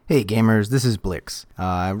Hey gamers, this is Blix.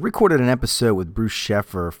 I recorded an episode with Bruce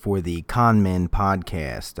Sheffer for the Conmen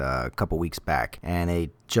podcast a couple weeks back, and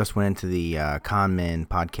it just went into the Conmen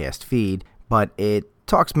podcast feed, but it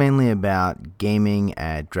talks mainly about gaming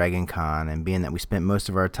at Dragon Con, and being that we spent most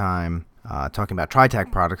of our time talking about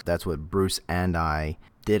TriTac products, that's what Bruce and I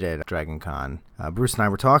did at Dragon Con. Bruce and I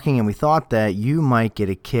were talking, and we thought that you might get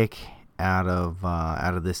a kick out of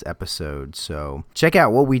this episode. So check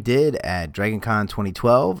out what we did at DragonCon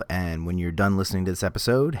 2012, and when you're done listening to this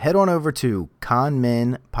episode, head on over to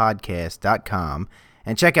conmenpodcast.com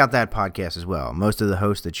and check out that podcast as well. Most of the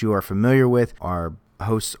hosts that you are familiar with are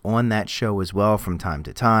hosts on that show as well from time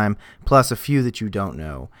to time, plus a few that you don't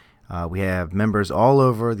know. We have members all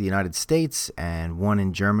over the United States and one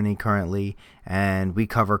in Germany currently, and we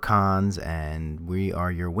cover cons, and we are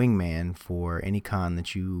your wingman for any con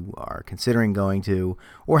that you are considering going to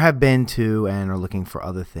or have been to and are looking for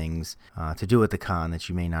other things to do at the con that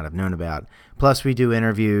you may not have known about. Plus, we do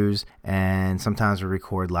interviews, and sometimes we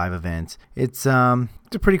record live events. It's a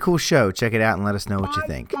pretty cool show. Check it out and let us know what you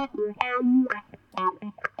think.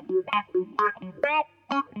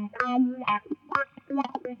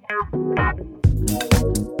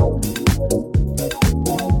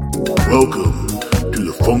 Welcome to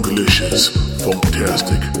the Funkalicious,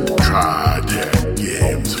 Funktastic, TriTac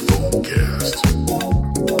Games Funkcast.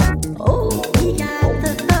 Oh, we got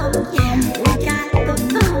the funk, yeah, we got the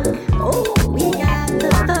funk. Oh, we got the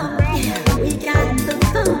funk, yeah, we got the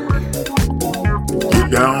funk. Get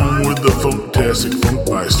down with the Funktastic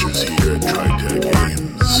Funkmeisters here at TriTac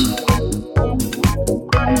Games.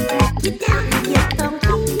 Get down, get funky,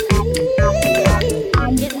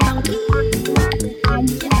 get funky,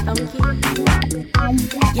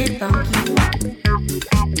 get funky.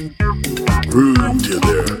 Groove to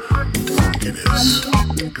their funkiness,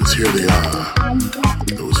 cause here they are,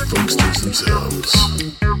 those funksters themselves,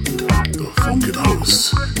 the funkin'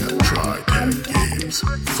 hosts at TriTac Games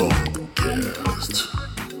Funkcast.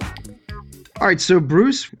 All right, so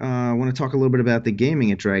Bruce, I want to talk a little bit about the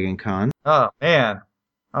gaming at Dragon Con. Oh, man.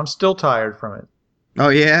 I'm still tired from it. Oh,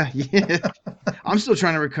 yeah? Yeah. I'm still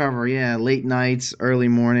trying to recover, yeah. Late nights, early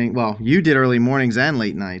morning. Well, you did early mornings and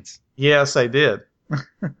late nights. Yes, I did.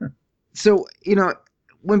 So,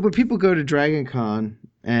 when people go to Dragon Con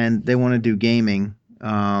and they want to do gaming,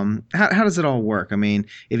 how does it all work? I mean,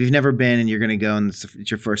 if you've never been and you're going to go and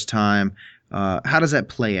it's your first time, how does that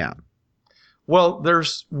play out? Well,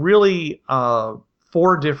 there's really 4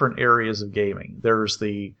 different areas of gaming. There's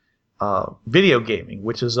the video gaming,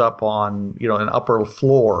 which is up on an upper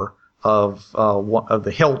floor of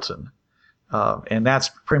the Hilton, and that's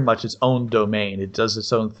pretty much its own domain. It does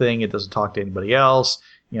its own thing. It doesn't talk to anybody else.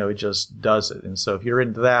 It just does it. And so if you're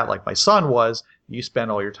into that, like my son was, you spend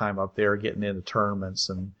all your time up there getting into tournaments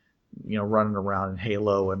and running around in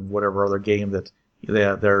Halo and whatever other game that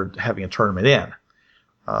they're having a tournament in.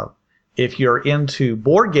 If you're into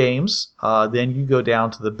board games, then you go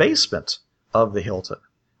down to the basement of the Hilton,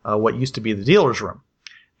 what used to be the dealer's room.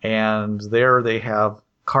 And there they have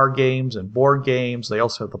card games and board games. They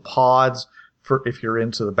also have the pods for if you're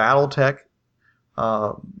into the BattleTech,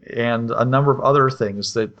 and a number of other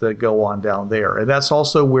things that go on down there. And that's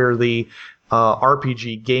also where the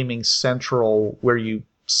RPG Gaming Central, where you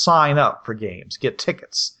sign up for games, get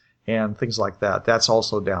tickets, and things like that. That's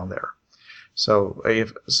also down there. So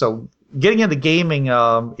getting into gaming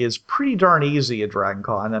is pretty darn easy at Dragon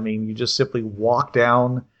Con. I mean, you just simply walk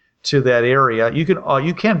down to that area. You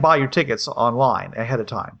can buy your tickets online ahead of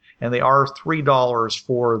time, and they are $3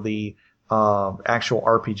 for the actual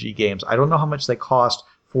RPG games. I don't know how much they cost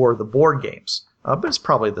for the board games, but it's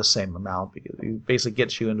probably the same amount, because it basically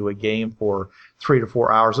gets you into a game for 3 to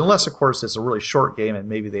 4 hours, unless, of course, it's a really short game and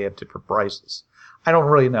maybe they have different prices. I don't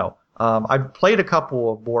really know. I've played a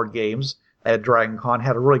couple of board games at Dragon Con,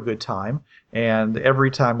 had a really good time, and every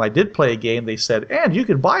time I did play a game, they said, and you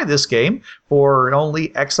can buy this game for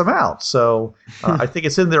only X amount. So I think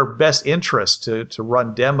it's in their best interest to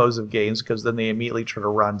run demos of games, because then they immediately turn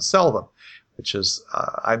around and sell them, which is,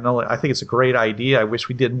 I think it's a great idea. I wish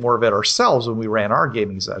we did more of it ourselves when we ran our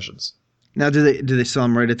gaming sessions. Now, do they sell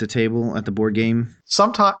them right at the table at the board game?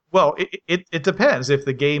 Sometimes, well, it depends. If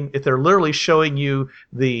they're literally showing you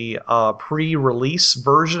the pre-release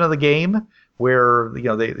version of the game, where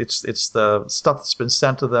it's the stuff that's been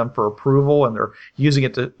sent to them for approval and they're using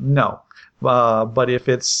it to but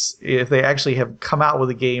if they actually have come out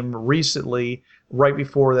with a game recently, right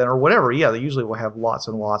before then or whatever, yeah, they usually will have lots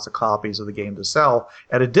and lots of copies of the game to sell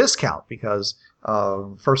at a discount, because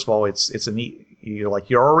first of all, it's a neat. You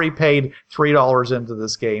already paid $3 into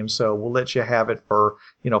this game, so we'll let you have it for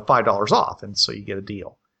 $5 off, and so you get a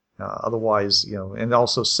deal. Otherwise, and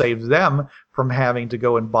also saves them from having to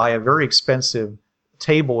go and buy a very expensive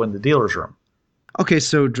table in the dealer's room. Okay,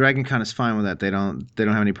 so Dragon Con is fine with that. They don't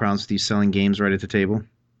have any problems with you selling games right at the table?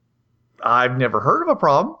 I've never heard of a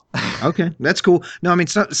problem. Okay, that's cool. No, I mean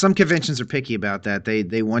some conventions are picky about that.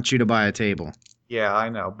 They want you to buy a table. Yeah, I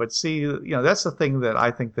know. But see, that's the thing that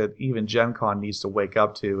I think that even Gen Con needs to wake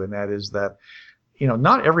up to, and that is that,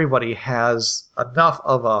 not everybody has enough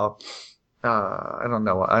of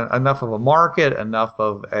enough of a market, enough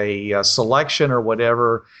of a selection or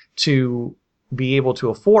whatever to be able to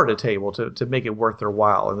afford a table to make it worth their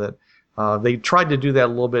while. And that they tried to do that a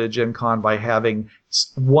little bit at Gen Con by having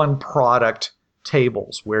one product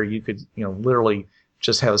tables where you could, literally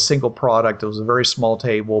just have a single product. It was a very small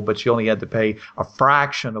table, but you only had to pay a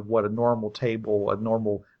fraction of what a normal table, a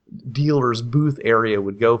normal dealer's booth area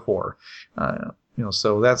would go for.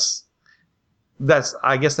 So that's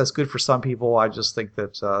I guess that's good for some people. I just think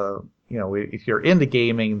that if you're into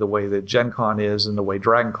gaming the way that Gen Con is and the way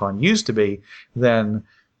Dragon Con used to be, then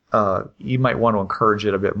you might want to encourage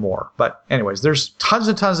it a bit more. But anyways, there's tons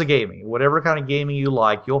and tons of gaming. Whatever kind of gaming you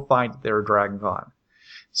like, you'll find it there at Dragon Con.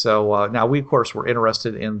 So now we, of course, were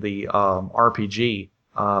interested in the RPG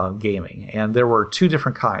gaming. And there were two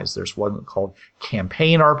different kinds. There's one called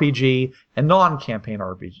Campaign RPG and Non-Campaign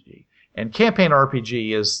RPG. And Campaign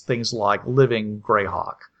RPG is things like Living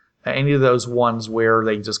Greyhawk. Any of those ones where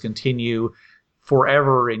they just continue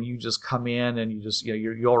forever and you just come in and you just,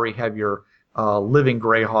 you already have your Living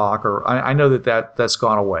Greyhawk, or I know that's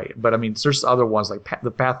gone away. But I mean, there's other ones like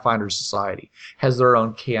the Pathfinder Society has their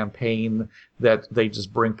own campaign that they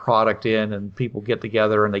just bring product in and people get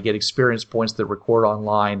together and they get experience points that record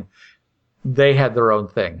online. They had their own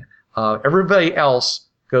thing. Everybody else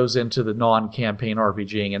goes into the non-campaign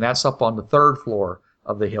RPGing, and that's up on the third floor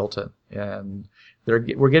of the Hilton. And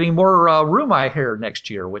we're getting more room, I hear, next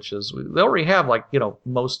year, which is they already have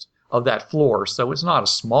most of that floor, so it's not a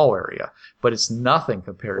small area, but it's nothing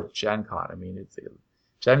compared to Gen Con. I mean,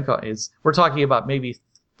 Gen Con we're talking about maybe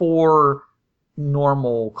 4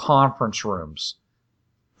 normal conference rooms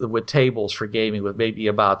with tables for gaming, with maybe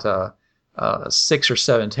about 6 or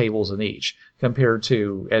 7 tables in each, compared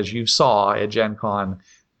to, as you saw at Gen Con,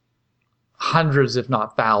 hundreds, if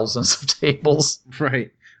not thousands, of tables. Right.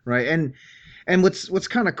 And what's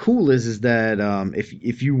kind of cool is that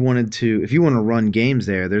if you want to run games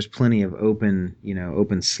there, there's plenty of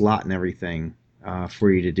open slot and everything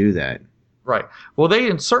for you to do that. Right. Well,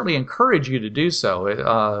 they certainly encourage you to do so.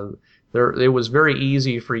 It was very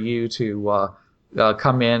easy for you to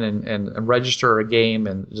come in and register a game,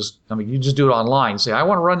 and you just do it online. Say, I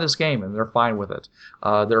want to run this game, and they're fine with it.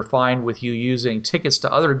 They're fine with you using tickets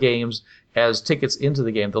to other games as tickets into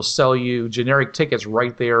the game. They'll sell you generic tickets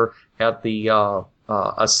right there at the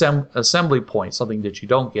assembly point, something that you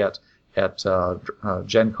don't get at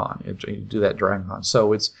Gen Con. You do that at Dragon Con.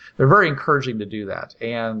 So they're very encouraging to do that.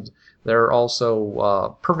 And they're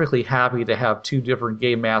also perfectly happy to have 2 different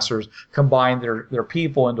game masters combine their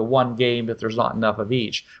people into one game if there's not enough of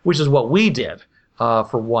each, which is what we did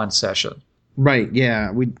for one session. Right. Yeah.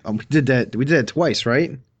 We did that. We did that twice,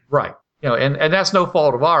 right? Right. And that's no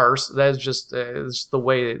fault of ours. That's just it's the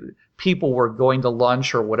way people were going to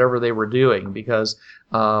lunch or whatever they were doing, because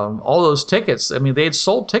all those tickets, I mean, they had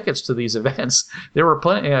sold tickets to these events. There were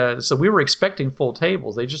plenty, so we were expecting full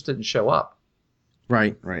tables. They just didn't show up.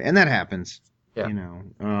 Right. And that happens. Yeah.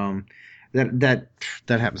 That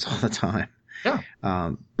happens all the time. Yeah.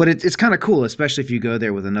 But it's kind of cool, especially if you go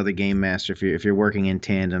there with another game master, if you're working in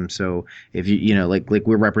tandem. So if like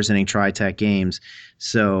we're representing TriTech Games,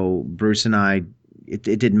 so Bruce and I, it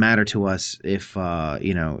didn't matter to us if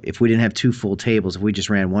we didn't have 2 full tables, if we just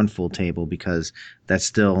ran 1 full table, because that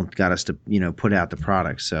still got us to put out the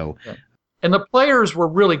product. So. Yeah. And the players were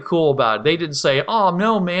really cool about it. They didn't say, "Oh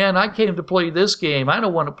no, man, I came to play this game. I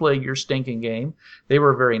don't want to play your stinking game." They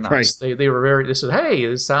were very nice. Right. They said, "Hey,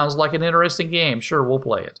 this sounds like an interesting game. Sure, we'll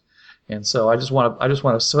play it." And so I just want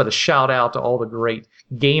to sort of shout out to all the great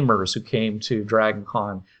gamers who came to Dragon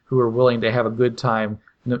Con, who were willing to have a good time,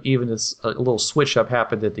 even if a little switch up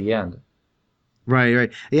happened at the end.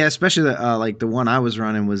 Right. Yeah, especially the one I was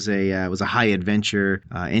running was a high adventure,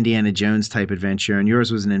 Indiana Jones type adventure, and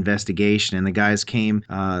yours was an investigation. And the guys came,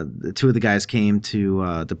 2 of the guys came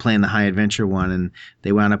to play in the high adventure one, and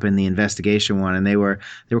they wound up in the investigation one. And they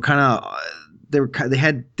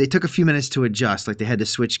took a few minutes to adjust, like they had to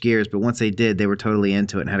switch gears, but once they did, they were totally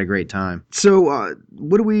into it and had a great time. So,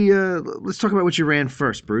 let's talk about what you ran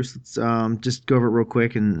first, Bruce. Let's just go over it real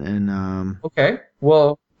quick and. Okay.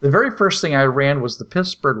 Well. The very first thing I ran was the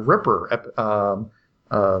Pittsburgh Ripper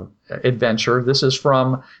adventure. This is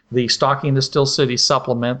from the Stalking the Still City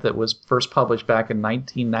supplement that was first published back in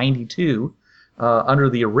 1992 under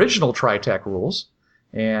the original TriTech rules.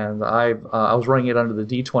 And I was running it under the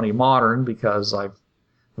D20 Modern because I've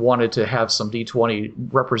wanted to have some D20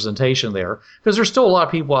 representation there, because there's still a lot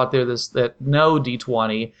of people out there that know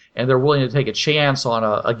D20 and they're willing to take a chance on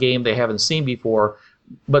a game they haven't seen before,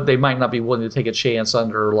 but they might not be willing to take a chance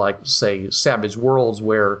under, like, say, Savage Worlds,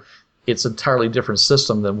 where it's an entirely different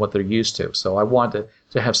system than what they're used to. So I wanted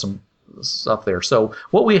to have some stuff there. So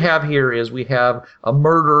what we have here is we have a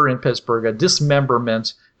murder in Pittsburgh, a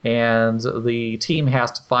dismemberment, and the team has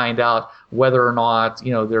to find out whether or not,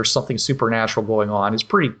 there's something supernatural going on. It's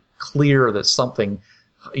pretty clear that something,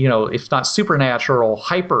 if not supernatural,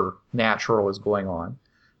 hypernatural is going on.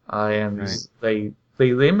 And right.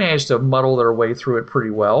 They managed to muddle their way through it pretty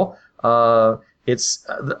well. It's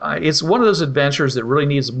one of those adventures that really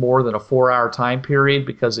needs more than a 4-hour time period,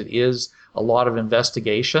 because it is a lot of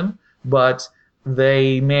investigation, but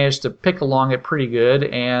they managed to pick along it pretty good,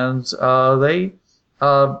 and they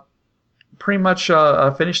pretty much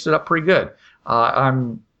finished it up pretty good. I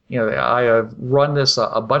have run this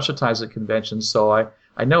a bunch of times at conventions, so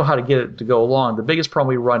I know how to get it to go along. The biggest problem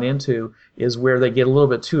we run into is where they get a little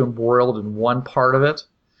bit too embroiled in one part of it.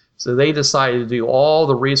 So they decided to do all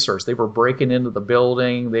the research. They were breaking into the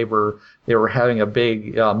building. They were having a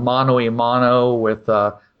big mano-a-mano with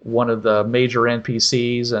one of the major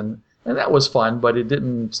NPCs, and that was fun, but it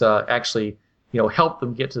didn't actually help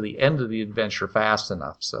them get to the end of the adventure fast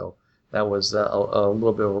enough. So that was a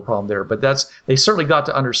little bit of a problem there. But they certainly got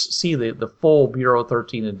to see the full Bureau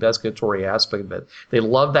 13 investigatory aspect of it. They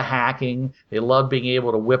loved the hacking. They loved being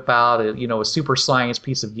able to whip out a super science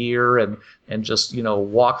piece of gear and just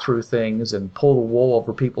walk through things and pull the wool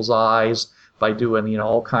over people's eyes by doing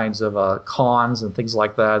all kinds of cons and things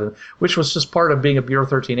like that, which was just part of being a Bureau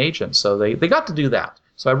 13 agent. So they got to do that.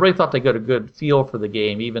 So I really thought they got a good feel for the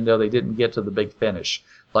game, even though they didn't get to the big finish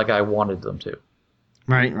like I wanted them to.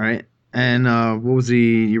 Right. And what was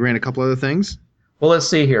you ran a couple other things? Well, let's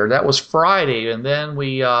see here. That was Friday, and then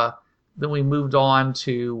we moved on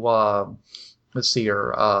to let's see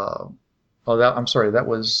here. That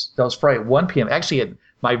was Friday at 1 p.m. Actually,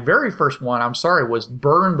 my very first one, was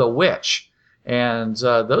Burn the Witch, and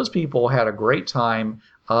those people had a great time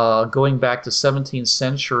going back to 17th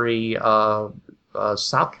century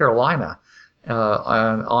South Carolina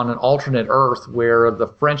on an alternate Earth where the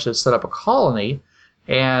French had set up a colony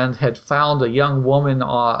and had found a young woman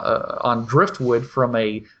on driftwood from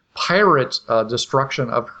a pirate destruction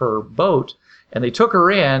of her boat, and they took her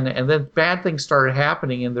in, and then bad things started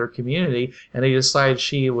happening in their community, and they decided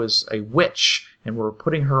she was a witch and were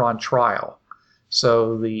putting her on trial.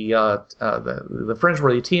 So the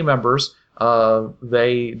Fringeworthy team members,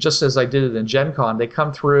 they, just as I did it in Gen Con, they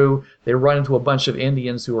come through, they run into a bunch of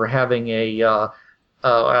Indians who are having a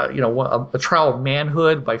trial of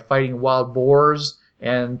manhood by fighting wild boars,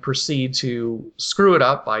 and proceed to screw it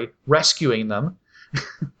up by rescuing them.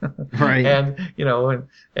 Right. And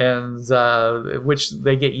which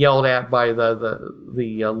they get yelled at by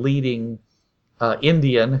the leading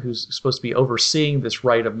Indian who's supposed to be overseeing this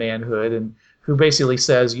rite of manhood, and who basically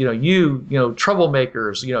says, you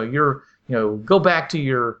troublemakers, go back to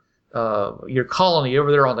your colony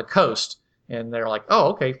over there on the coast. And they're like, oh,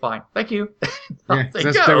 okay, fine, thank you. That's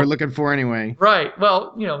what they were looking for anyway. Right.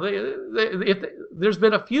 Well, there's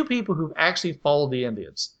been a few people who've actually followed the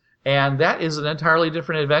Indians, and that is an entirely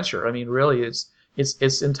different adventure. I mean, really,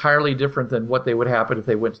 it's entirely different than what they would happen if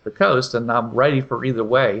they went to the coast. And I'm ready for either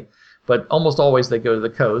way. But almost always they go to the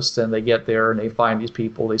coast, and they get there and they find these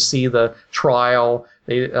people. They see the trial.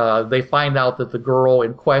 They find out that the girl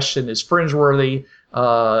in question is Fringeworthy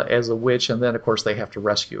as a witch, and then of course they have to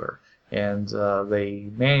rescue her. And they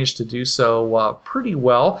managed to do so pretty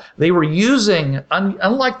well. They were using,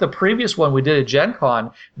 unlike the previous one we did at Gen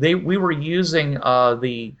Con, we were using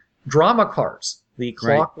the drama cards, the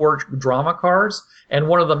Clockwork drama cards, and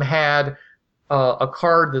one of them had a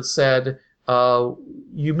card that said,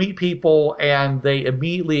 you meet people and they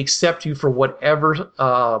immediately accept you for whatever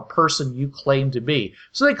person you claim to be.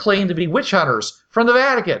 So they claimed to be witch hunters from the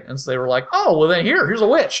Vatican. And so they were like, oh, well then here's a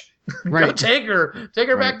witch. Right. Go take her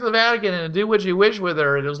back to the Vatican and do what you wish with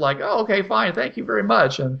her. And it was like, oh, okay, fine, thank you very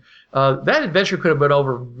much. And that adventure could have been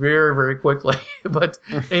over very, very quickly, but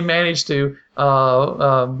they managed to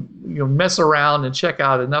mess around and check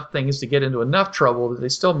out enough things to get into enough trouble that they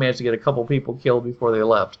still managed to get a couple people killed before they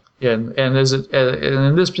left. And in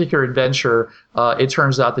this particular adventure, it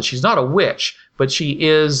turns out that she's not a witch, but she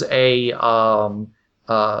is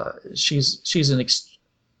she's an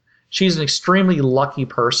extremely lucky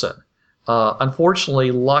person.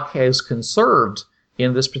 Unfortunately, luck has conserved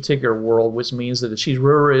in this particular world, which means that if she's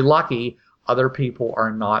really, really lucky, other people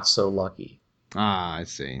are not so lucky. Ah, I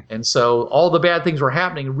see. And so all the bad things were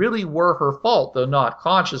happening really were her fault, though not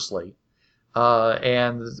consciously.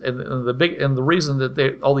 And the reason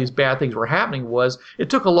that all these bad things were happening was it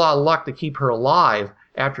took a lot of luck to keep her alive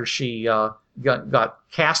after she got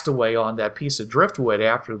cast away on that piece of driftwood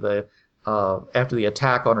after the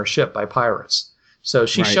attack on her ship by pirates. So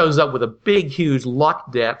she shows up with a big, huge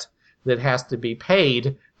luck debt that has to be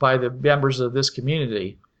paid by the members of this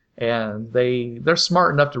community. And they're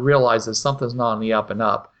smart enough to realize that something's not on the up and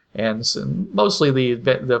up. And so mostly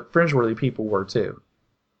the Fringeworthy people were too.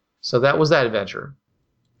 So that was that adventure.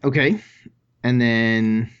 Okay. And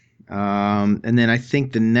then I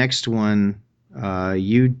think the next one,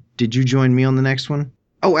 did you join me on the next one?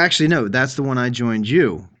 Oh, actually, no, that's the one I joined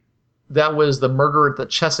you. That was the Murder at the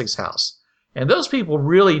Chessex House. And those people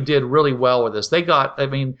really did really well with this. They got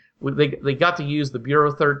to use the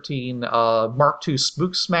Bureau 13 Mark II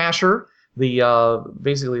Spook Smasher,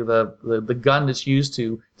 basically the gun that's used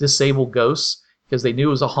to disable ghosts, because they knew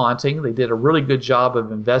it was a haunting. They did a really good job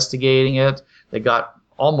of investigating it. They got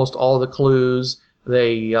almost all the clues.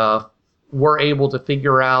 They were able to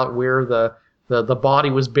figure out where the body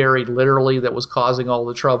was buried literally that was causing all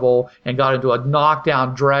the trouble, and got into a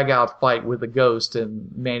knockdown, drag-out fight with the ghost and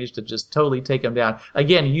managed to just totally take him down.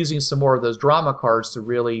 Again, using some more of those drama cards to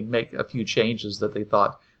really make a few changes that they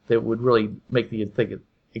thought that would really make the thing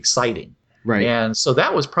exciting. Right. And so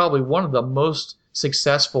that was probably one of the most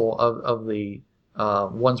successful of the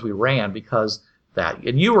ones we ran because that.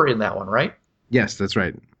 And you were in that one, right? Yes, that's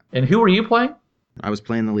right. And who were you playing? I was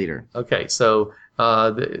playing the leader. Okay, so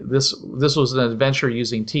this was an adventure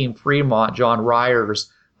using Team Fremont, John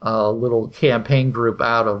Ryer's little campaign group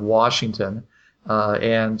out of Washington,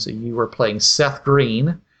 and you were playing Seth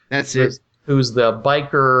Green. That's it. Who's the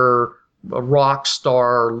biker rock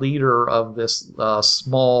star leader of this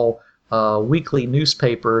small weekly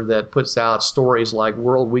newspaper that puts out stories like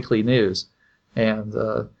World Weekly News, and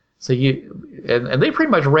so they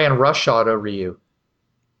pretty much ran roughshod over you.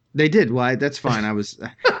 They did. Well, that's fine. I was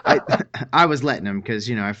letting them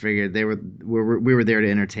because I figured we were there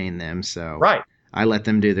to entertain them. So right. I let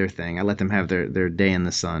them do their thing. I let them have their day in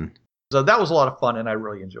the sun. So that was a lot of fun, and I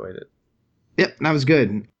really enjoyed it. Yep, that was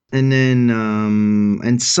good. And then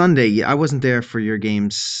and Sunday, I wasn't there for your game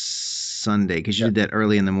Sunday because you did that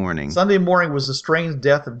early in the morning. Sunday morning was The Strange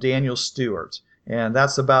Death of Daniel Stewart, and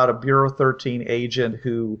that's about a Bureau 13 agent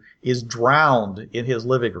who is drowned in his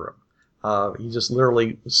living room. He just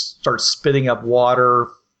literally starts spitting up water,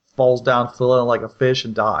 falls down feeling like a fish,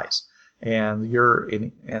 and dies. And you're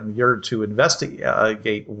to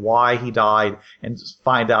investigate why he died and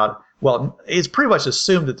find out. Well, it's pretty much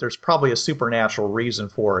assumed that there's probably a supernatural reason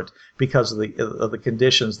for it because of the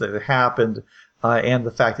conditions that had happened and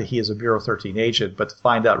the fact that he is a Bureau 13 agent. But to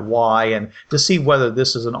find out why and to see whether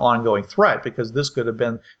this is an ongoing threat, because this could have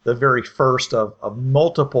been the very first of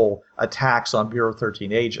multiple attacks on Bureau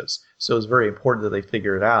 13 agents. So it's very important that they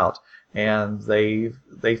figure it out. And they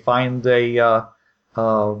find a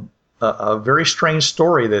very strange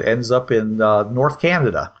story that ends up in North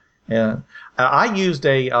Canada. And I used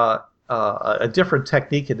a different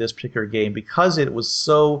technique in this particular game because it was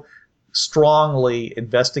so strongly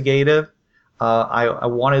investigative. I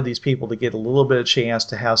wanted these people to get a little bit of chance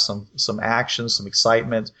to have some action, some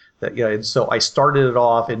excitement. And so I started it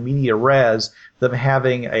off in media res, them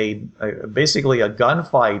having basically a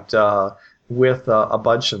gunfight with a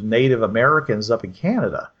bunch of Native Americans up in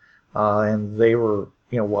Canada, and they were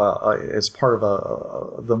as part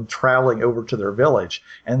of them traveling over to their village.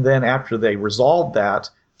 And then after they resolved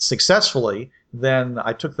that successfully, then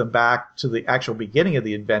I took them back to the actual beginning of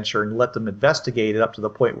the adventure and let them investigate it up to the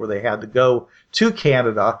point where they had to go to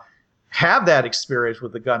Canada, have that experience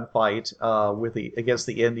with the gunfight against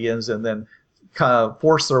the Indians, and then kind of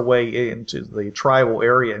force their way into the tribal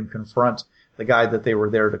area and confront the guy that they were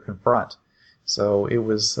there to confront. So it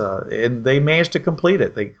was, and they managed to complete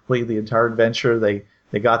it. They completed the entire adventure. They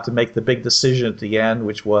got to make the big decision at the end,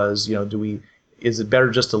 which was, is it better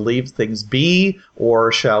just to leave things be,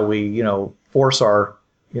 or shall we, force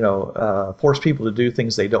people to do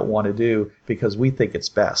things they don't want to do because we think it's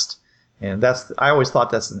best. And I always thought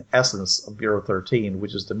that's an essence of Bureau 13,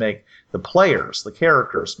 which is to make the players, the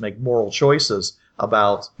characters, make moral choices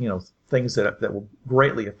about, things that will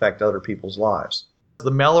greatly affect other people's lives.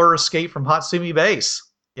 The Mellor escaped from Hatsumi Base.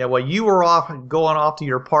 Yeah, while you were going off to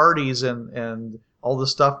your parties and all the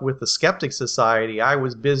stuff with the Skeptic Society, I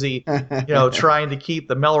was busy, trying to keep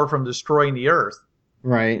the Mellor from destroying the Earth.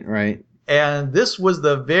 Right. And this was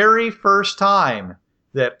the very first time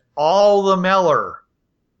that all the Meller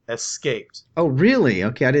escaped. Oh, really?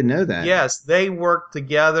 Okay, I didn't know that. Yes, they worked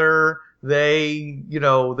together. They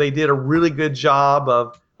did a really good job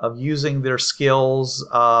of using their skills.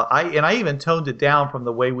 I even toned it down from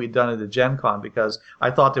the way we'd done it at Gen Con because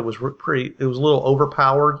I thought it was a little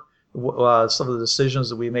overpowered. Some of the decisions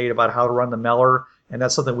that we made about how to run the Meller, and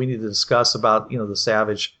that's something we need to discuss about the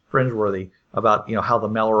Savage Fringeworthy, about how the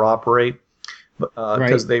Meller operate.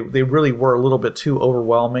 Because they really were a little bit too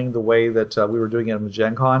overwhelming the way that we were doing it in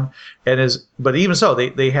Gen Con. But even so,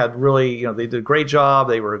 they had really, they did a great job.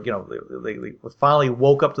 They were, they finally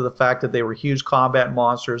woke up to the fact that they were huge combat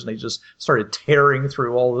monsters, and they just started tearing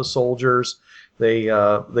through all the soldiers. They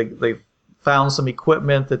found some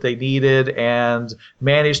equipment that they needed and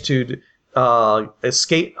managed to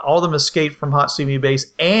escape. All of them escaped from Hatsumi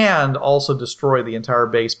base and also destroy the entire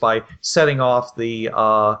base by setting off the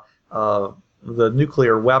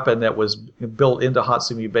nuclear weapon that was built into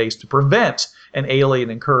Hatsumi base to prevent an alien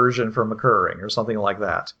incursion from occurring or something like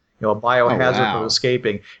that. A biohazard from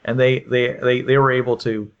escaping. And they were able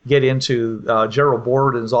to get into General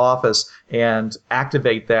Borden's office and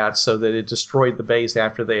activate that so that it destroyed the base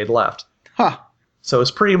after they had left. Huh. So it's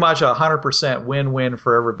pretty much 100% win-win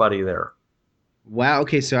for everybody there. Wow.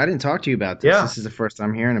 Okay, so I didn't talk to you about this. Yeah. This is the first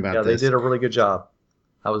time hearing about this. Yeah, they did a really good job.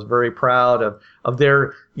 I was very proud of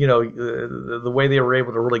their, the way they were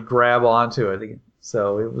able to really grab onto it.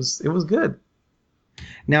 So it was good.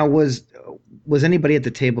 Now, was anybody at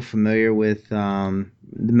the table familiar with the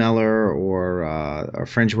Meller or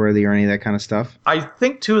Fringeworthy or any of that kind of stuff? I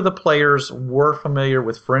think two of the players were familiar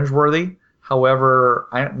with Fringeworthy. However,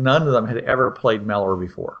 none of them had ever played Meller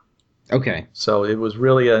before. Okay. So it was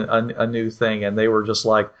really a new thing, and they were just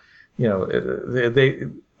like,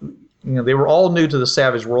 they were all new to the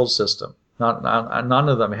Savage Worlds system. None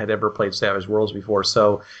of them had ever played Savage Worlds before.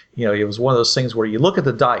 So, it was one of those things where you look at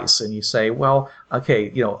the dice and you say, well,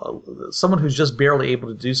 okay, someone who's just barely able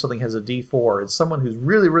to do something has a D4, and someone who's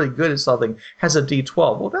really, really good at something has a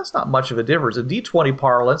D12. Well, that's not much of a difference. In D20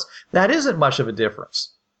 parlance, that isn't much of a difference.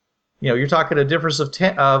 You're talking a difference of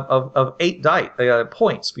 8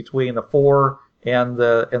 points between the 4 and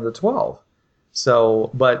the 12. So,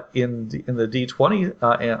 but in the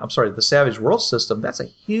D20, the Savage Worlds system, that's a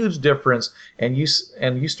huge difference, and you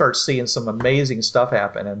start seeing some amazing stuff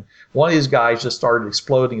happen. And one of these guys just started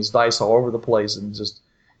exploding his dice all over the place, and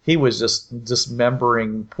he was just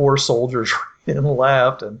dismembering poor soldiers right and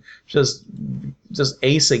left, and just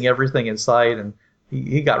acing everything in sight. And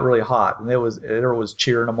he got really hot, and everyone was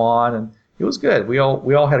cheering him on, and it was good. We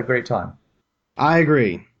all had a great time. I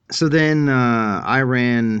agree. So then I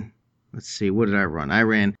ran. Let's see, what did I run? I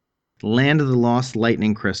ran Land of the Lost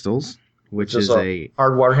Lightning Crystals, which is a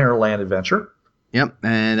Hardwater Hinterland adventure. Yep,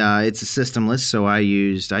 and it's a systemless, so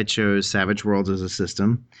I chose Savage Worlds as a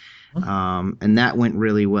system, and that went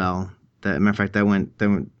really well. Matter of fact,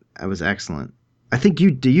 that was excellent. I think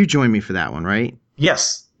you joined me for that one, right?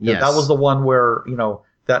 Yes. Yes. That was the one where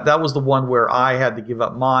that was the one where I had to give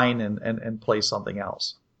up mine and play something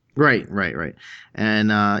else. Right.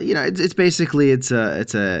 And it's basically it's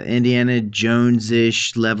a Indiana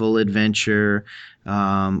Jones-ish level adventure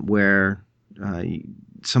where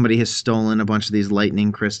somebody has stolen a bunch of these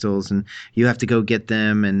lightning crystals, and you have to go get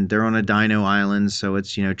them, and they're on a dino island, so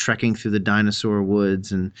it's trekking through the dinosaur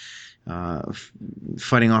woods and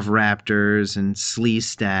fighting off raptors and slee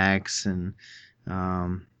stacks, and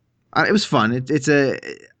it was fun.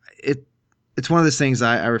 It's one of those things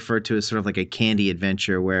I refer to as sort of like a candy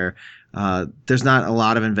adventure where there's not a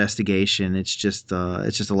lot of investigation. It's just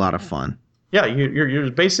a lot of fun. Yeah,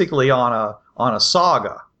 you're basically on a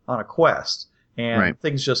saga, on a quest, and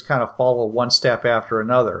things just kind of follow one step after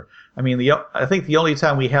another. I mean, I think the only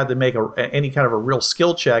time we had to make any kind of a real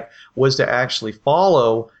skill check was to actually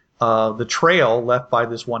follow the trail left by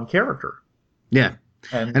this one character. Yeah.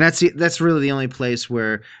 And that's really the only place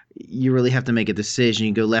where you really have to make a decision.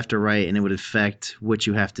 You go left or right, and it would affect what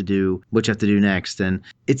you have to do next. And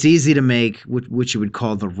it's easy to make what you would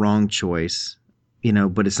call the wrong choice,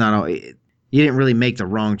 but it's not. You didn't really make the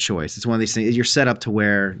wrong choice. It's one of these things. You're set up to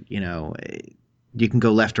where you can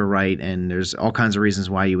go left or right, and there's all kinds of reasons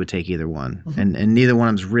why you would take either one. Mm-hmm. And neither one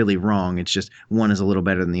of them's really wrong. It's just one is a little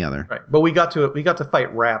better than the other. Right. But we got to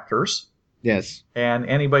fight raptors. Yes. And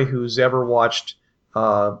anybody who's ever watched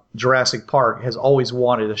Jurassic Park has always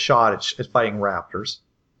wanted a shot at fighting raptors.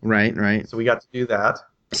 Right. So we got to do that.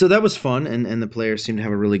 So that was fun, and the players seemed to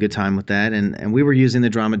have a really good time with that. And we were using the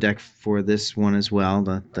drama deck for this one as well,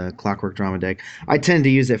 the Clockwork drama deck. I tend to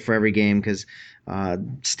use it for every game because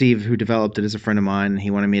Steve, who developed it, is a friend of mine.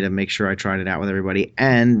 He wanted me to make sure I tried it out with everybody,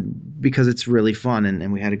 and because it's really fun,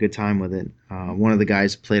 and we had a good time with it. One of the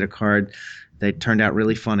guys played a card that turned out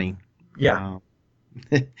really funny. Yeah.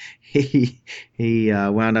 He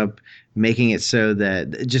wound up making it so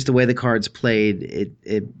that just the way the cards played,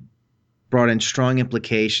 it brought in strong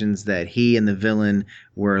implications that he and the villain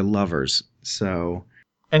were lovers. So,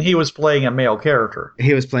 and he was playing a male character.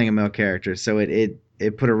 He was playing a male character, so it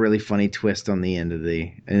put a really funny twist on the end of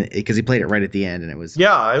because he played it right at the end, and it was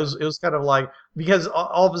it was kind of like, because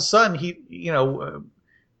all of a sudden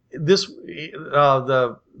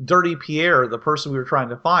the Dirty Pierre, the person we were trying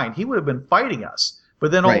to find, he would have been fighting us.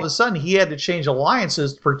 But then all of a sudden he had to change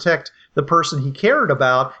alliances to protect the person he cared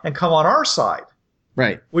about and come on our side.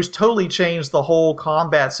 Right. Which totally changed the whole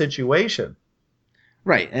combat situation.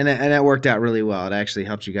 Right. And that worked out really well. It actually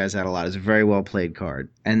helped you guys out a lot. It's a very well played card.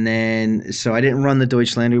 And then, so I didn't run the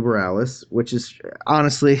Deutschland über alles, which is,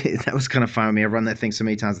 honestly, that was kind of fun with me. I've run that thing so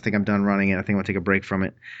many times, I think I'm done running it. I think I'll take a break from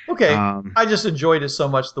it. Okay. I just enjoyed it so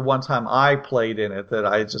much the one time I played in it that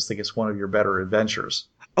I just think it's one of your better adventures.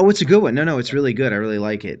 Oh, it's a good one. No, it's really good. I really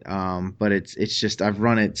like it. But it's just I've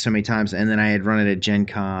run it so many times, and then I had run it at Gen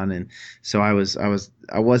Con, and so I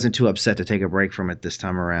wasn't too upset to take a break from it this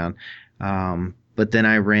time around. But then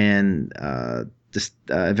I ran this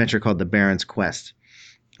adventure called The Baron's Quest,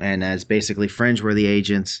 and as basically Fringeworthy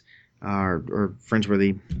agents or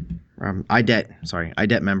Fringeworthy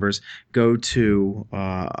IDET members go to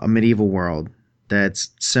a medieval world that's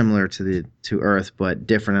similar to Earth, but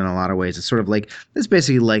different in a lot of ways. It's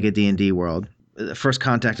basically like a D&D world. The first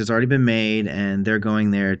contact has already been made, and they're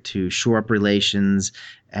going there to shore up relations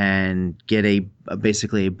and get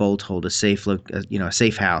basically a bolt hold, a safe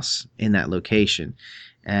house in that location.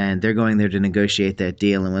 And they're going there to negotiate that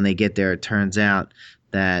deal. And when they get there, it turns out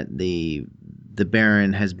that the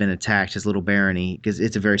Baron has been attacked. His little barony, because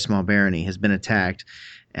it's a very small barony, has been attacked.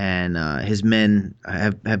 And his men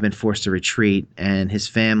have been forced to retreat, and his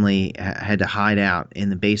family had to hide out in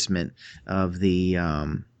the basement of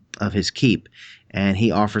of his keep. And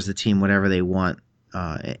he offers the team whatever they want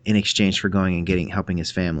in exchange for going and helping his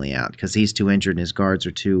family out, because he's too injured and his guards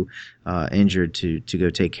are too injured to go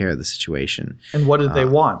take care of the situation. And what did they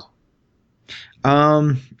want?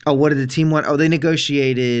 What did the team want? Oh, they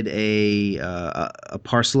negotiated a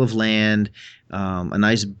parcel of land, a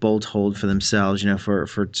nice bolt hold for themselves,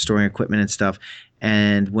 for storing equipment and stuff.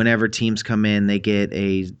 And whenever teams come in, they get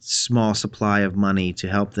a small supply of money to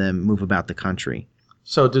help them move about the country.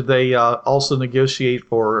 So did they also negotiate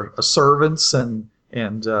for servants and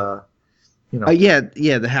Yeah,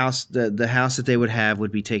 the house that they would have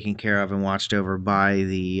would be taken care of and watched over by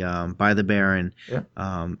the Baron. Yeah.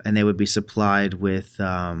 And they would be supplied with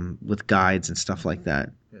guides and stuff like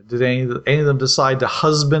that. Did any of them decide to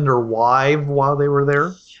husband or wife while they were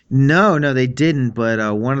there? No, they didn't.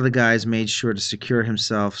 But one of the guys made sure to secure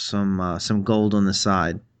himself some gold on the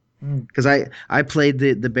side. Because I played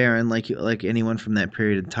the Baron like anyone from that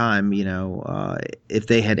period of time. If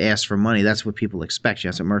they had asked for money, that's what people expect.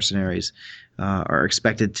 That's what mercenaries are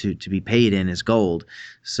expected to be paid in, is gold.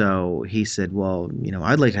 So he said, well,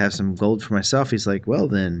 I'd like to have some gold for myself. He's like, well,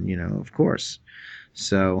 then, of course.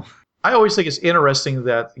 So I always think it's interesting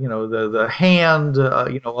that the hand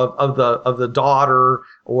of the daughter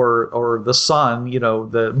or the son,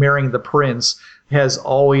 the marrying the prince, has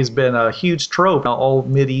always been a huge trope in all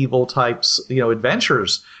medieval types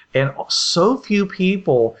adventures, and so few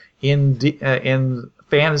people in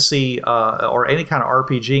fantasy or any kind of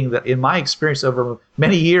RPGing that, in my experience over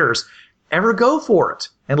many years, ever go for it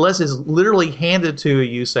unless it's literally handed to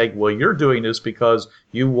you saying, well, you're doing this because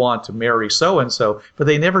you want to marry so and so, but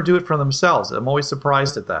they never do it for themselves. I'm always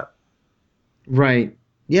surprised at that. Right.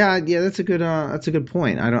 Yeah. That's a good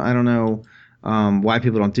point. I don't know why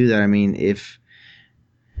people don't do that. I mean, if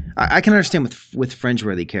I can understand with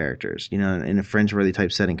Fringeworthy characters, in a Fringeworthy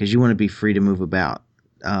type setting, because you want to be free to move about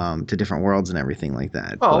to different worlds and everything like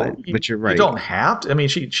that. Well, but you're right. You don't have to. I mean,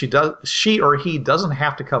 she or he doesn't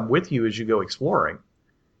have to come with you as you go exploring.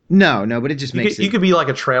 No, but it just makes it. You could be like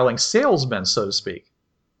a trailing salesman, so to speak.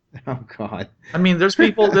 Oh God. I mean, there's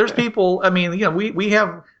people. I mean, we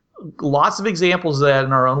have lots of examples of that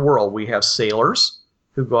in our own world. We have sailors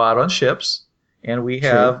who go out on ships, and we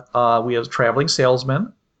have traveling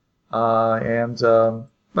salesmen. And of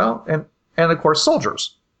course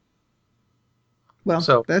soldiers. Well,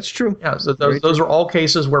 so that's true. Yeah, so those are all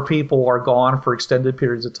cases where people are gone for extended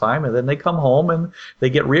periods of time, and then they come home and they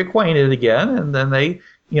get reacquainted again, and then they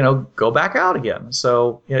go back out again.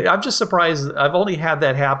 So I'm just surprised. I've only had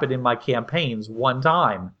that happen in my campaigns one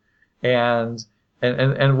time, and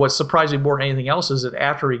what surprised me more than anything else is that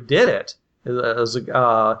after he did it,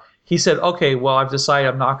 He said, okay, well, I've decided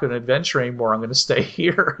I'm not going to adventure anymore. I'm going to stay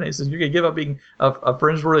here. And he said, you're going to give up being a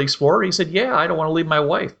fringe-worthy explorer? He said, yeah, I don't want to leave my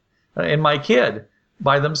wife and my kid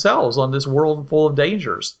by themselves on this world full of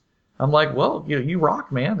dangers. I'm like, well, you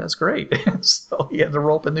rock, man. That's great. So he had to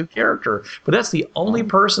roll up a new character. But that's the only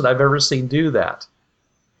person I've ever seen do that.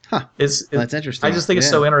 Huh. That's interesting. I just think it's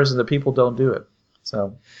so interesting that people don't do it.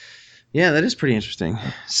 So. Yeah, that is pretty interesting.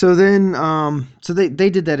 So then, so they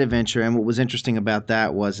did that adventure, and what was interesting about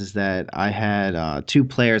that is that I had 2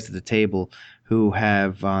 players at the table who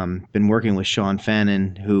have been working with Sean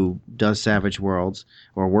Fannin, who does Savage Worlds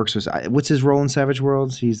or works with. What's his role in Savage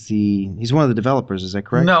Worlds? He's one of the developers. Is that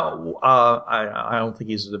correct? No, I don't think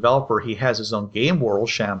he's a developer. He has his own game world,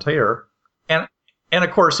 Shantae, and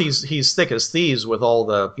of course he's thick as thieves with all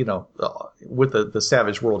the with the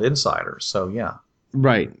Savage World insiders. So yeah.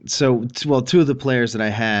 Right. So, well, 2 of the players that I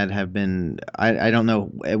had have been, I don't know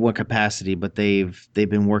at what capacity, but they've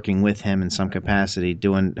been working with him in some capacity,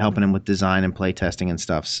 helping him with design and play testing and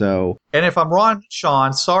stuff. So, and if I'm wrong,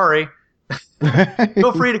 Sean, sorry,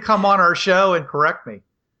 feel free to come on our show and correct me.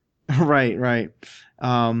 Right.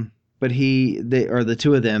 But the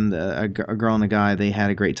 2 of them, a girl and a guy, they had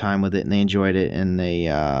a great time with it and they enjoyed it, and they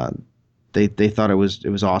thought it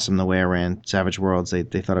was awesome the way I ran Savage Worlds. They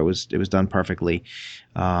thought it was done perfectly,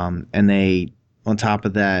 and they, on top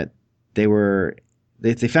of that, they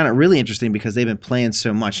found it really interesting because they've been playing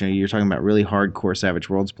so much. You're talking about really hardcore Savage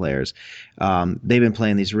Worlds players. They've been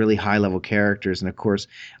playing these really high level characters, and of course,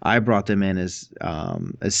 I brought them in as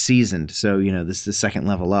seasoned. So this is the second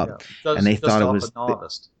level up, and they thought it was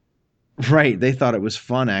novice. Right, they thought it was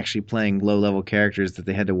fun actually playing low level characters that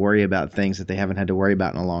they had to worry about things that they haven't had to worry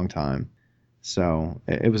about in a long time. So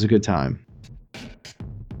it was a good time.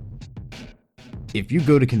 If you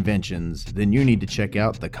go to conventions, then you need to check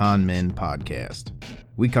out the Con Men podcast.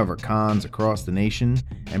 We cover cons across the nation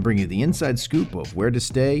and bring you the inside scoop of where to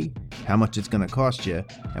stay, how much it's going to cost you,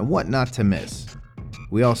 and what not to miss.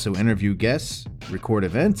 We also interview guests, record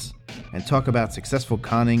events, and talk about successful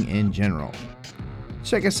conning in general.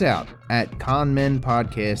 Check us out at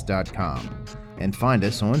conmenpodcast.com and find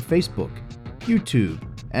us on Facebook, YouTube,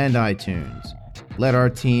 and iTunes. Let our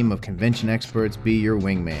team of convention experts be your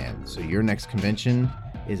wingman so your next convention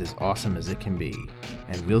is as awesome as it can be.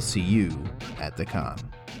 And we'll see you at the con.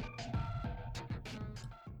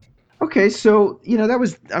 Okay, so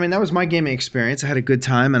that was my gaming experience. I had a good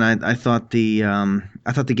time, and I thought the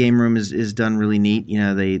game room is done really neat.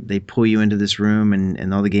 They pull you into this room,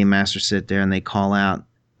 and all the game masters sit there and they call out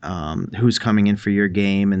who's coming in for your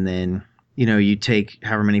game, and then you take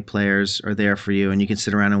however many players are there for you, and you can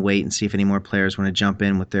sit around and wait and see if any more players want to jump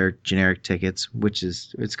in with their generic tickets,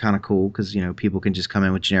 it's kind of cool because people can just come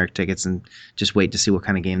in with generic tickets and just wait to see what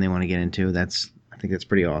kind of game they want to get into. I think that's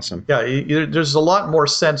pretty awesome. Yeah, there's a lot more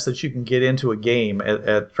sense that you can get into a game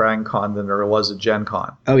at Dragon Con than there was at Gen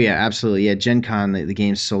Con. Oh yeah, absolutely. Yeah, Gen Con, the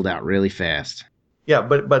games sold out really fast. Yeah,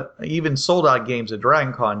 but even sold out games at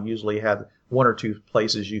Dragon Con usually had 1 or 2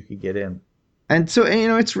 places you could get in. And so,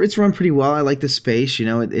 it's run pretty well. I like the space.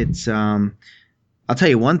 It's I'll tell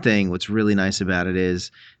you one thing. What's really nice about it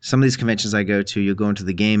is some of these conventions I go to, you'll go into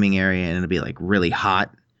the gaming area and it'll be like really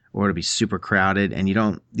hot, or it'll be super crowded, and you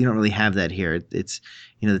don't really have that here. It's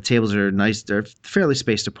the tables are nice. They're fairly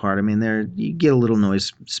spaced apart. I mean, you get a little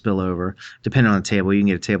noise spillover depending on the table. You can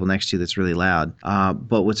get a table next to you that's really loud.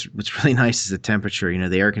 But what's really nice is the temperature.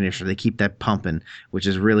 The air conditioner, they keep that pumping, which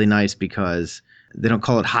is really nice because they don't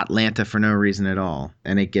call it Hot Lanta for no reason at all.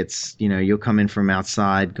 And it gets, you'll come in from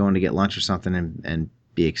outside going to get lunch or something and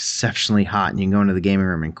be exceptionally hot, and you can go into the gaming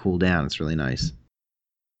room and cool down. It's really nice.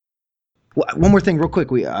 One more thing real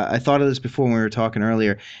quick. I thought of this before when we were talking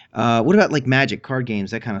earlier. What about like Magic card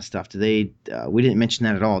games, that kind of stuff? Do they? We didn't mention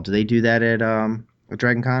that at all. Do they do that at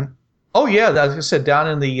Dragon Con? Oh yeah, as I said, down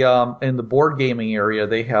in the board gaming area,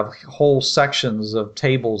 they have whole sections of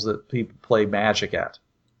tables that people play Magic at.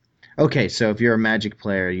 Okay, so if you're a Magic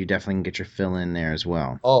player, you definitely can get your fill in there as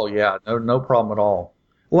well. Oh yeah, no problem at all.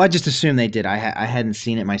 Well, I just assumed they did. I hadn't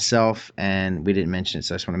seen it myself, and we didn't mention it,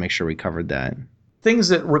 so I just want to make sure we covered that. Things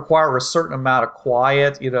that require a certain amount of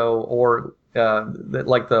quiet, or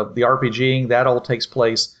like the RPGing, that all takes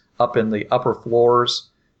place up in the upper floors.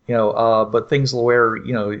 But things where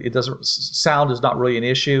it doesn't, sound is not really an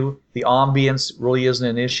issue. The ambience really isn't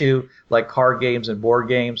an issue. Like card games and board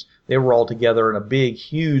games, they were all together in a big,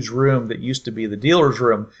 huge room that used to be the dealer's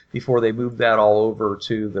room before they moved that all over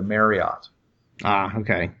to the Marriott. Ah,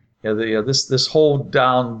 okay. Yeah, this whole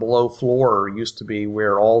down below floor used to be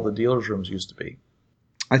where all the dealer's rooms used to be.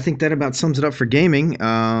 I think that about sums it up for gaming.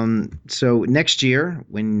 So next year,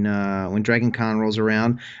 when Dragon Con rolls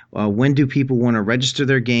around, when do people want to register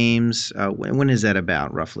their games? When is that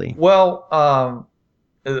about, roughly? Well,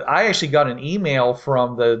 I actually got an email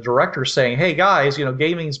from the director saying, "Hey guys,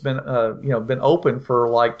 gaming's been been open for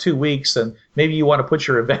like 2 weeks, and maybe you want to put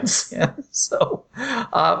your events in." So,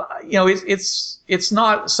 it's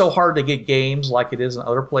not so hard to get games like it is in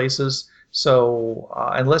other places. So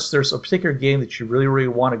unless there's a particular game that you really, really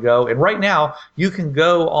want to go, and right now you can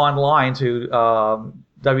go online to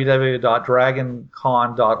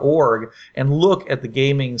www.dragoncon.org and look at the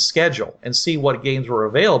gaming schedule and see what games were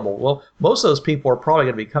available. Well, most of those people are probably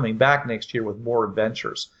going to be coming back next year with more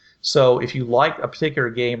adventures. So if you like a particular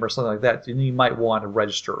game or something like that, then you might want to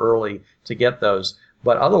register early to get those.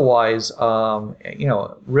 But otherwise,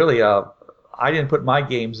 really, I didn't put my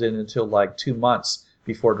games in until like 2 months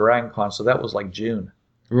before DragonCon, so that was like June.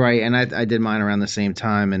 Right, and I did mine around the same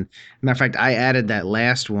time. And matter of fact, I added that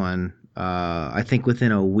last one, I think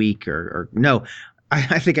within a week or no,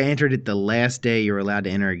 I think I entered it the last day you were allowed to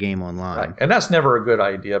enter a game online. Right. And that's never a good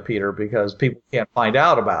idea, Peter, because people can't find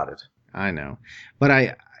out about it. I know.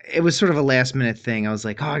 But it was sort of a last minute thing. I was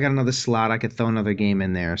like, I got another slot. I could throw another game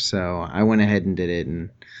in there. So I went ahead and did it, and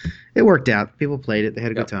it worked out. People played it. They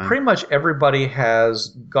had a good time. Pretty much everybody has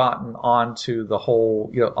gotten onto the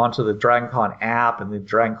whole, onto the DragonCon app and the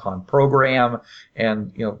DragonCon program,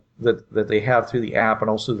 and that they have through the app and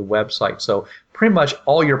also the website. So pretty much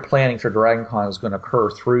all your planning for DragonCon is going to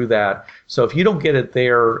occur through that. So if you don't get it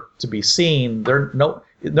there to be seen, no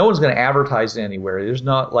one's going to advertise it anywhere. There's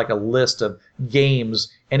not like a list of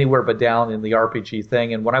games anywhere but down in the RPG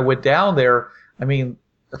thing. And when I went down there, I mean,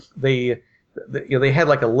 they had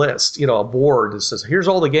like a list, a board that says, here's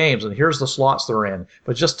all the games and here's the slots they're in,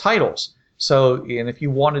 but just titles. So, and if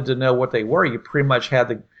you wanted to know what they were, you pretty much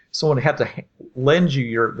someone had to lend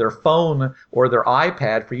you their phone or their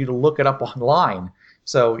iPad for you to look it up online.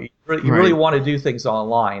 So you really want to do things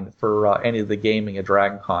online for any of the gaming at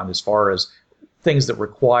DragonCon, as far as things that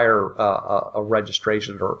require a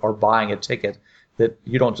registration or buying a ticket that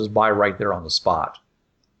you don't just buy right there on the spot.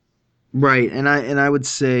 Right, and I would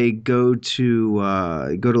say go to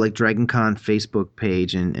like DragonCon Facebook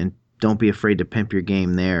page and don't be afraid to pimp your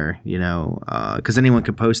game there, because anyone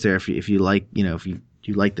can post there if you like, if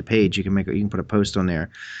you like the page, you can put a post on there.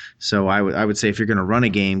 So I would say if you're going to run a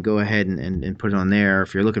game, go ahead and put it on there.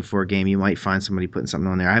 If you're looking for a game, you might find somebody putting something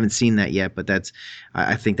on there. I haven't seen that yet, but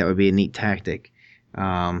I think that would be a neat tactic.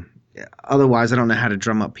 Otherwise, I don't know how to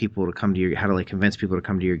drum up people to come to how to convince people to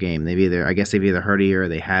come to your game. They've either heard of you or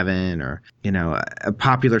they haven't, or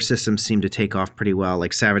popular systems seem to take off pretty well.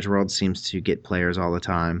 Like Savage World seems to get players all the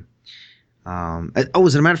time.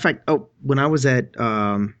 As a matter of fact, when I was at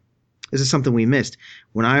this is something we missed.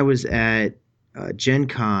 When I was at Gen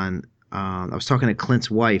Con, I was talking to Clint's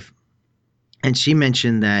wife, and she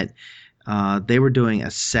mentioned that they were doing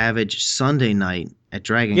a Savage Sunday night at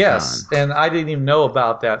DragonCon. Yes, and I didn't even know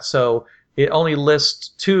about that. So it only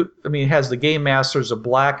lists two. I mean, it has the Game Masters of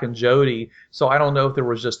Black and Jody. So I don't know if there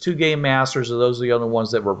was just 2 Game Masters or those are the only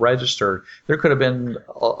ones that were registered. There could have been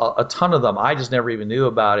a ton of them. I just never even knew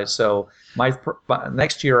about it. So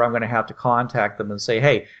next year I'm going to have to contact them and say,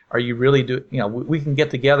 hey, are you really we can get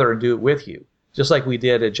together and do it with you, just like we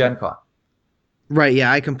did at Gen Con. Right,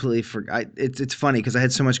 yeah, I completely forgot. It's funny because I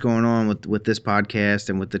had so much going on with this podcast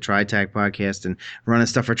and with the TriTac podcast and running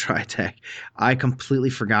stuff for TriTac. I completely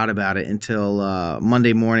forgot about it until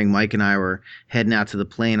Monday morning. Mike and I were heading out to the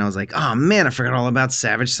plane. I was like, oh man, I forgot all about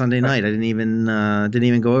Savage Sunday night. I didn't even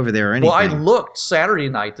go over there or anything. Well, I looked Saturday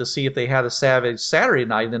night to see if they had a Savage Saturday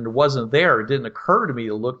night, and it wasn't there. It didn't occur to me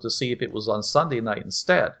to look to see if it was on Sunday night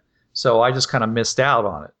instead. So I just kind of missed out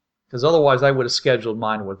on it, because otherwise I would have scheduled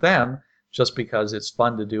mine with them, just because it's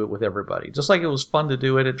fun to do it with everybody. Just like it was fun to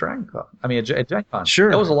do it at DragonCon. I mean, at Gen Con. Sure.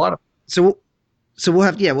 That was a lot of fun. So we'll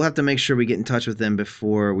have to make sure we get in touch with them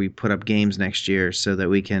before we put up games next year so that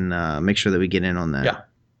we can make sure that we get in on that. Yeah.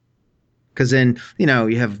 Because then,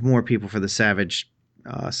 you have more people for the Savage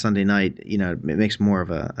Sunday night. It makes more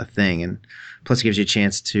of a thing. And plus it gives you a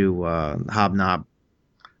chance to hobnob.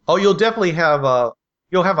 Oh, you'll definitely have a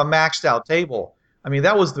maxed out table. I mean,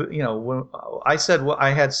 that was when I said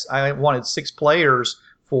I wanted 6 players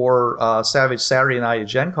for Savage Saturday night at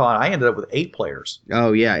Gen Con. I ended up with 8 players.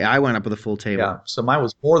 Oh yeah, I went up with a full table. Yeah, so mine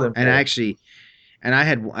was more than 4. And I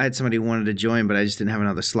had somebody who wanted to join, but I just didn't have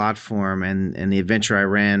another slot for him. And the adventure I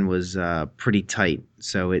ran was pretty tight,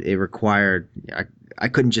 so it required I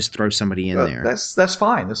couldn't just throw somebody in there. That's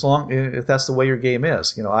fine, as long if that's the way your game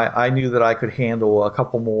is. I knew that I could handle a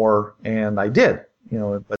couple more, and I did.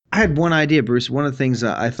 But I had one idea, Bruce. One of the things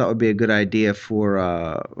I thought would be a good idea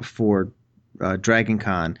for Dragon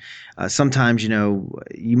Con. Sometimes,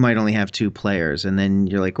 you might only have 2 players, and then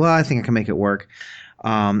you're like, well, I think I can make it work.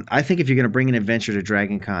 I think if you're going to bring an adventure to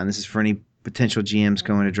Dragon Con, this is for any potential GMs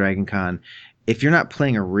going to Dragon Con. If you're not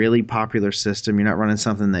playing a really popular system, you're not running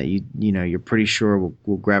something that you're pretty sure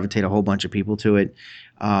will gravitate a whole bunch of people to it.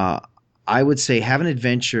 I would say have an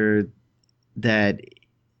adventure that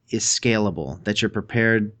is scalable, that you're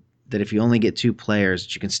prepared that if you only get 2 players,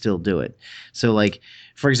 that you can still do it. So, like,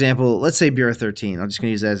 for example, let's say Bureau 13. I'm just going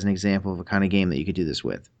to use that as an example of a kind of game that you could do this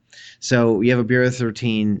with. So you have a Bureau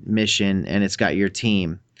 13 mission, and it's got your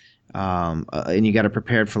team, and you got it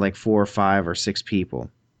prepared for like 4 or 5 or 6 people.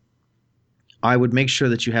 I would make sure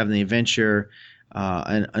that you have in the adventure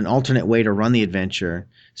an alternate way to run the adventure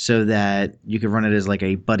so that you could run it as like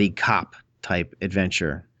a buddy cop type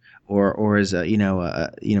adventure. Or as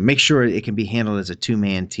make sure it can be handled as a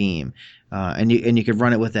 2-man team, and you could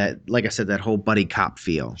run it with that, like I said, that whole buddy cop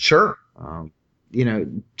feel. Sure.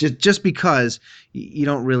 Just because you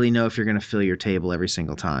don't really know if you're going to fill your table every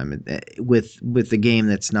single time with the game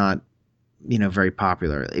that's not very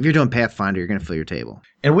popular. If you're doing Pathfinder, you're going to fill your table.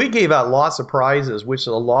 And we gave out lots of prizes, which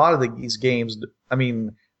a lot of these games. I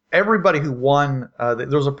mean, everybody who won, there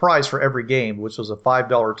was a prize for every game, which was a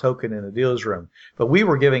 $5 token in the dealer's room. But we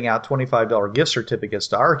were giving out $25 gift certificates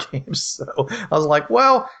to our games. So I was like,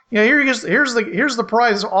 well, here's the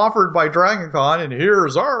prize offered by Dragon Con, and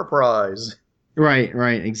here's our prize. Right,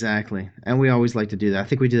 exactly. And we always like to do that. I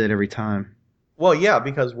think we do that every time. Well, yeah,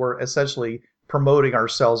 because we're essentially promoting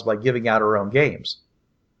ourselves by giving out our own games.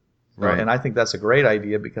 Right. And I think that's a great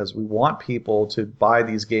idea because we want people to buy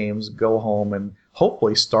these games, go home, and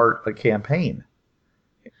hopefully start a campaign.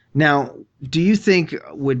 Now, do you think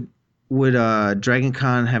would Dragon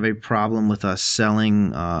Con have a problem with us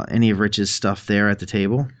selling any of Rich's stuff there at the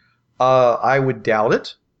table? I would doubt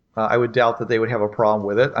it. I would doubt that they would have a problem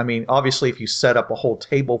with it. I mean, obviously, if you set up a whole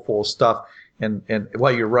table full of stuff and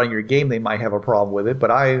while you're running your game, they might have a problem with it.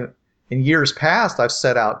 But in years past, I've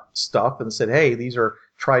set out stuff and said, hey, these are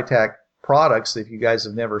TriTac products. If you guys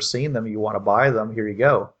have never seen them, you want to buy them, here you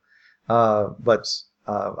go. But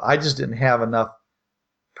I just didn't have enough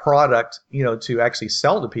product, to actually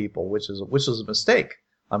sell to people, which is a mistake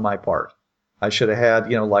on my part. I should have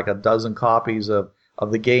had, like a dozen copies of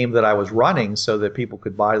the game that I was running so that people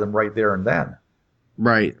could buy them right there and then.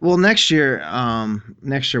 Right. Well, next year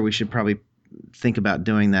we should probably think about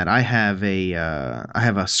doing that. I have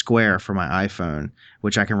a Square for my iPhone,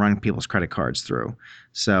 which I can run people's credit cards through.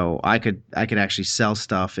 So I could actually sell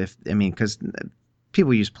stuff because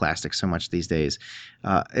people use plastic so much these days.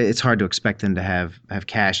 It's hard to expect them to have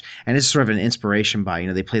cash. And it's sort of an inspiration buy.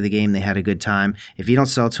 They play the game, they had a good time. If you don't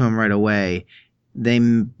sell it to them right away,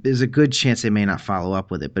 there's a good chance they may not follow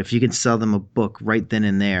up with it. But if you can sell them a book right then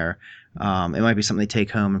and there, it might be something they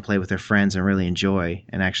take home and play with their friends and really enjoy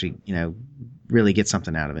and actually, really get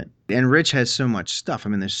something out of it. And Rich has so much stuff. I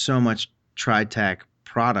mean, there's so much TriTac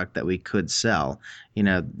product that we could sell.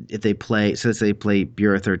 If they play, so let's say they play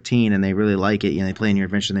Bureau 13 and they really like it, they play in your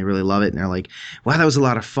adventure and they really love it and they're like, wow, that was a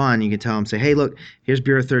lot of fun. You can tell them, say, hey, look, here's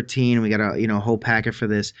Bureau 13 and we got a whole packet for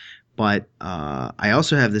this. But I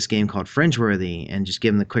also have this game called Fringeworthy, and just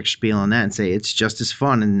give them the quick spiel on that and say it's just as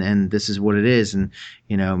fun and this is what it is, and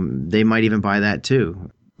they might even buy that too.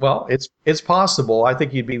 Well, it's possible. I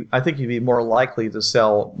think you'd be more likely to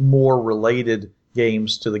sell more related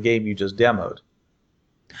games to the game you just demoed.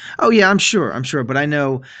 Oh yeah, I'm sure. But I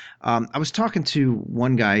know I was talking to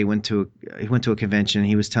one guy. He went to a convention. And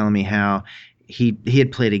he was telling me how he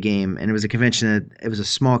had played a game, and it was a convention it was a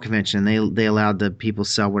small convention. And they allowed the people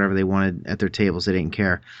sell whatever they wanted at their tables. They didn't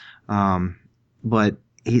care. But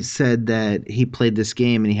he said that he played this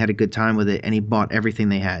game and he had a good time with it, and he bought everything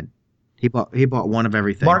they had. He bought one of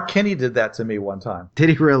everything. Mark Kenny did that to me one time. Did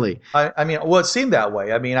he really? I mean, well, it seemed that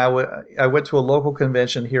way. I mean, I went to a local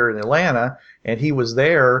convention here in Atlanta, and he was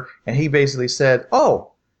there, and he basically said,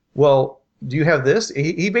 "Oh, well, do you have this?"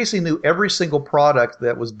 He basically knew every single product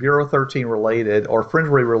that was Bureau 13 related or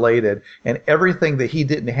Fringeworthy related, and everything that he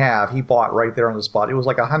didn't have, he bought right there on the spot. It was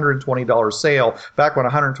like a $120 sale back when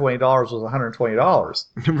 $120 was $120.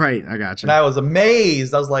 Right, I got you. And I was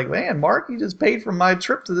amazed. I was like, man, Mark, you just paid for my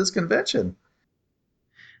trip to this convention.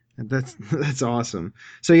 That's awesome.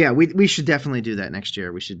 So yeah, we should definitely do that next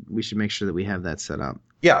year. We should make sure that we have that set up.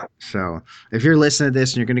 Yeah. So if you're listening to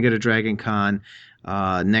this and you're going to go to Dragon Con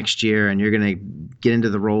next year and you're going to get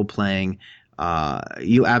into the role playing,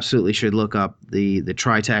 you absolutely should look up the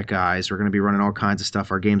TriTac guys. We're going to be running all kinds of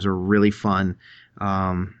stuff. Our games are really fun.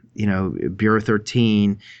 Bureau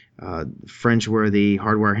 13. Fringeworthy,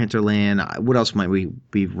 Hardware Hinterland. What else might we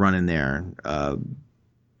be running there?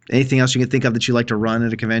 Anything else you can think of that you like to run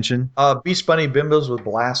at a convention? Beach Bunny Bimbos with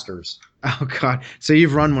blasters. Oh God! So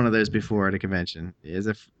you've run one of those before at a convention?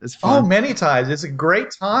 It's fun? Oh, many times. It's a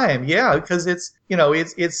great time. Yeah, because it's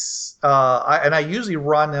I usually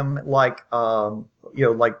run them like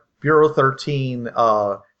like Bureau 13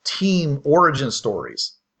 team origin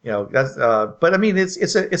stories. That's but I mean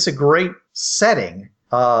it's a great setting,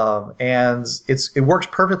 and it works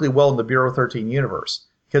perfectly well in the Bureau 13 universe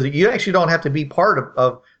because you actually don't have to be part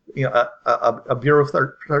of a Bureau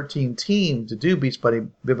 13 team to do Beach Bunny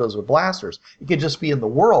Bimbos with blasters. You can just be in the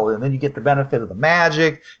world, and then you get the benefit of the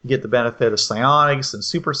magic, you get the benefit of psionics and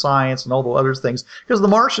super science and all the other things. Because the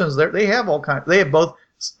Martians, they have all kinds. They have both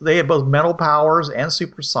mental powers and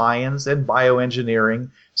super science and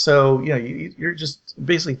bioengineering. So you're just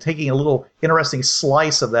basically taking a little interesting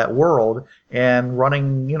slice of that world and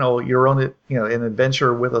running your own an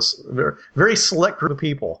adventure with a very, very select group of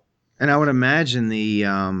people. And I would imagine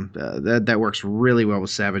that works really well with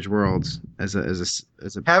Savage Worlds as a.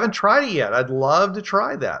 Haven't tried it yet. I'd love to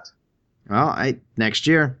try that. Well, next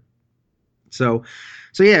year. So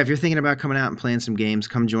yeah, if you're thinking about coming out and playing some games,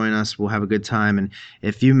 come join us. We'll have a good time. And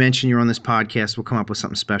if you mention you're on this podcast, we'll come up with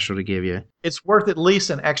something special to give you. It's worth at least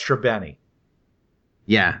an extra Benny.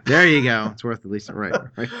 Yeah, there you go. It's worth at least right.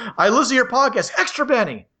 I listen to your podcast, extra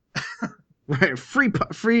Benny. Right, free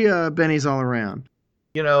bennies all around.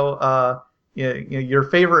 Your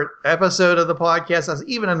favorite episode of the podcast, that's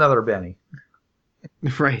even another Benny.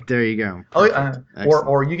 Right, there you go.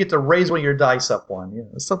 Or you get to raise one of your dice up one.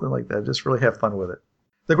 Something like that. Just really have fun with it.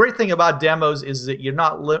 The great thing about demos is that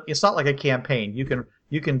it's not like a campaign. You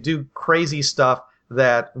can do crazy stuff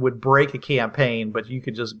that would break a campaign, but you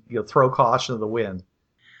could just throw caution to the wind.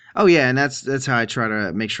 Oh yeah, and that's how I try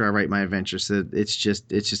to make sure I write my adventures. So it's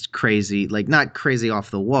just crazy, like not crazy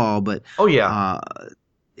off the wall, but oh yeah,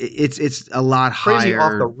 it's a lot crazy higher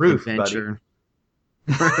off the roof, adventure. Buddy.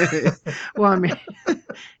 Well, I mean,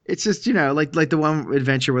 it's just like the one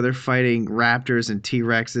adventure where they're fighting raptors and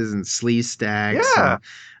T-Rexes and sleaze stags. Yeah,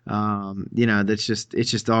 and, it's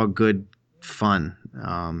just all good fun.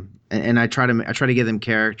 And I try to give them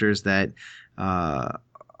characters that are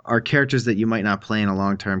characters that you might not play in a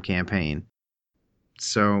long-term campaign.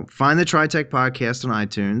 So find the TriTech podcast on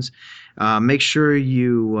iTunes. Make sure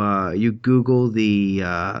you Google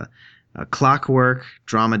the Clockwork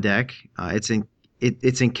Drama Deck. It's in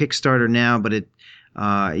Kickstarter now, but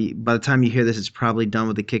by the time you hear this, it's probably done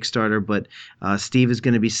with the Kickstarter. But Steve is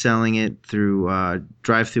going to be selling it through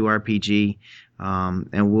DriveThruRPG.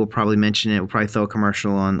 And we'll probably mention it. We'll probably throw a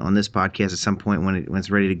commercial on this podcast at some point when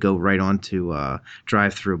it's ready to go right on to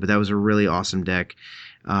Drive-Thru. But that was a really awesome deck.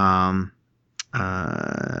 And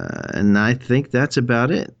I think that's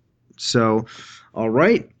about it. So, all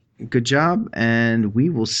right. Good job. And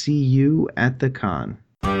we will see you at the con.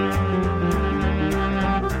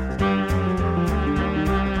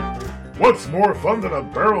 What's more fun than a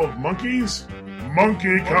barrel of monkeys?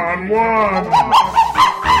 MonkeyCon 1!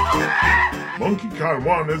 MonkeyCon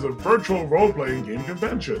 1 is a virtual role-playing game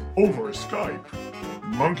convention over Skype.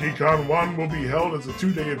 MonkeyCon 1 will be held as a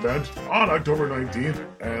 2-day event on October 19th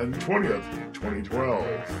and 20th, 2012.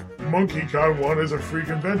 MonkeyCon 1 is a free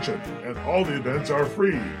convention, and all the events are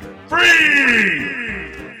free.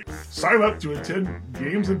 Free! Sign up to attend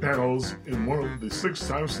games and panels in one of the 6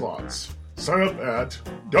 time slots. Sign up at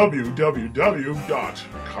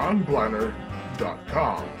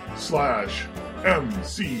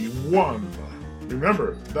www.conplanner.com/MC1.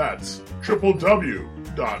 Remember, that's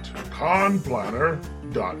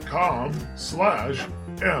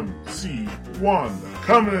www.conplanner.com/MC1.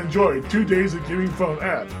 Come and enjoy 2 days of gaming fun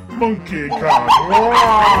at MonkeyCon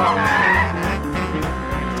 1.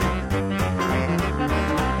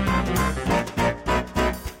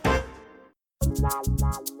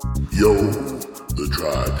 Yo, the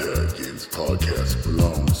TriTech Games podcast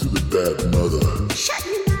belongs to the bad mother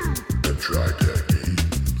at TriTech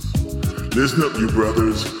Games. Listen up, you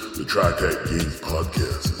brothers. The TriTech Games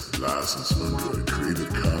podcast is licensed under a Creative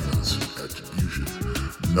Commons Attribution,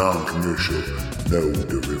 non-commercial, no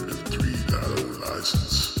derivative 3.0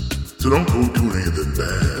 license. So don't go doing anything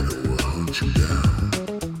bad or hunt you down.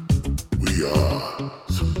 We are